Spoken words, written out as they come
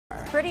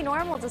Pretty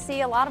normal to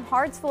see a lot of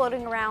hearts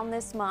floating around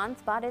this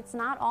month, but it's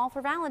not all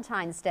for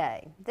Valentine's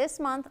Day. This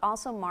month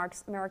also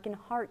marks American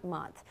Heart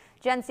Month.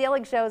 Jen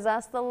Seelig shows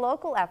us the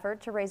local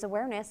effort to raise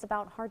awareness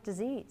about heart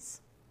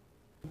disease.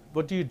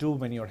 What do you do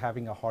when you're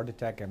having a heart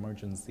attack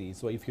emergency?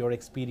 So if you're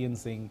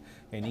experiencing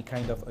any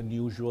kind of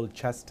unusual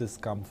chest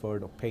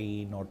discomfort or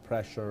pain or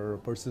pressure,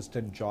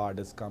 persistent jaw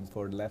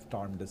discomfort, left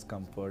arm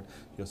discomfort,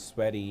 you're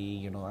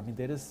sweaty,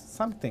 there is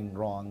something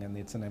wrong and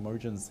it's an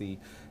emergency,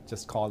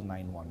 just call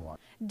 911.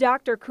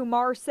 Dr.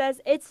 Kumar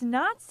says it's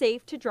not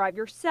safe to drive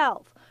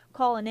yourself.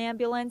 Call an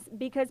ambulance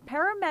because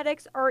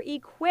paramedics are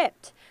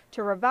equipped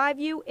to revive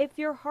you if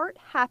your heart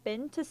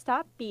happened to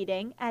stop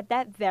beating at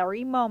that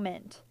very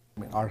moment.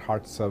 Our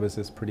heart service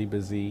is pretty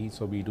busy,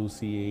 so we do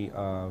see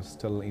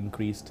still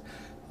increased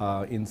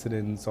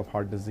incidence of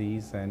heart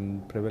disease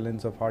and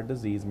prevalence of heart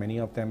disease. Many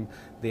of them,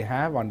 they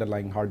have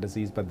underlying heart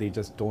disease, but they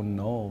just don't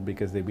know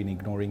because they've been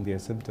ignoring their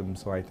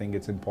symptoms. So I think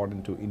it's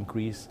important to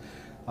increase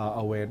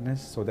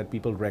awareness so that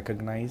people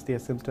recognize their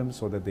symptoms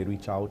so that they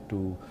reach out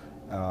to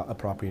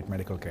appropriate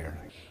medical care.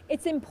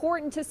 It's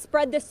important to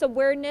spread this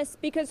awareness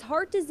because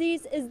heart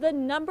disease is the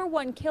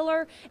 #1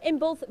 killer in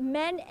both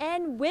men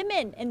and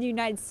women in the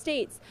United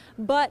States.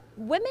 But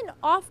women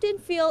often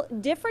feel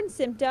different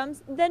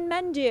symptoms than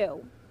men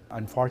do.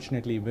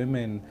 Unfortunately,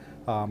 women,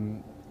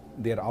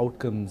 their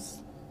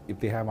outcomes, if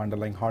they have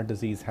underlying heart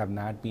disease, have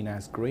not been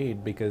as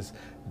great because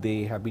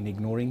they have been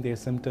ignoring their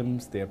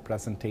symptoms. Their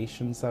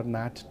presentations are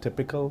not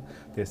typical.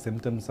 Their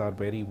symptoms are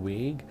very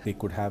vague. They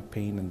could have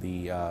pain in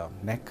the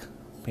neck,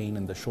 pain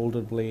in the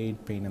shoulder blade,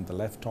 pain in the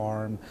left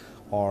arm,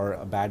 or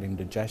a bad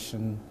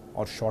indigestion,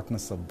 or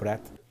shortness of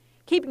breath.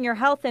 Keeping your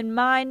health in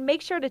mind,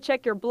 make sure to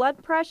check your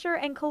blood pressure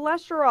and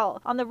cholesterol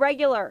on the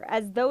regular,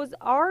 as those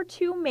are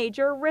two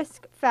major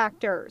risk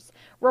factors.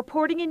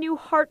 Reporting in New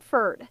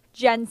Hartford,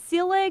 Jen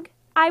Seelig,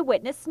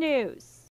 Eyewitness News.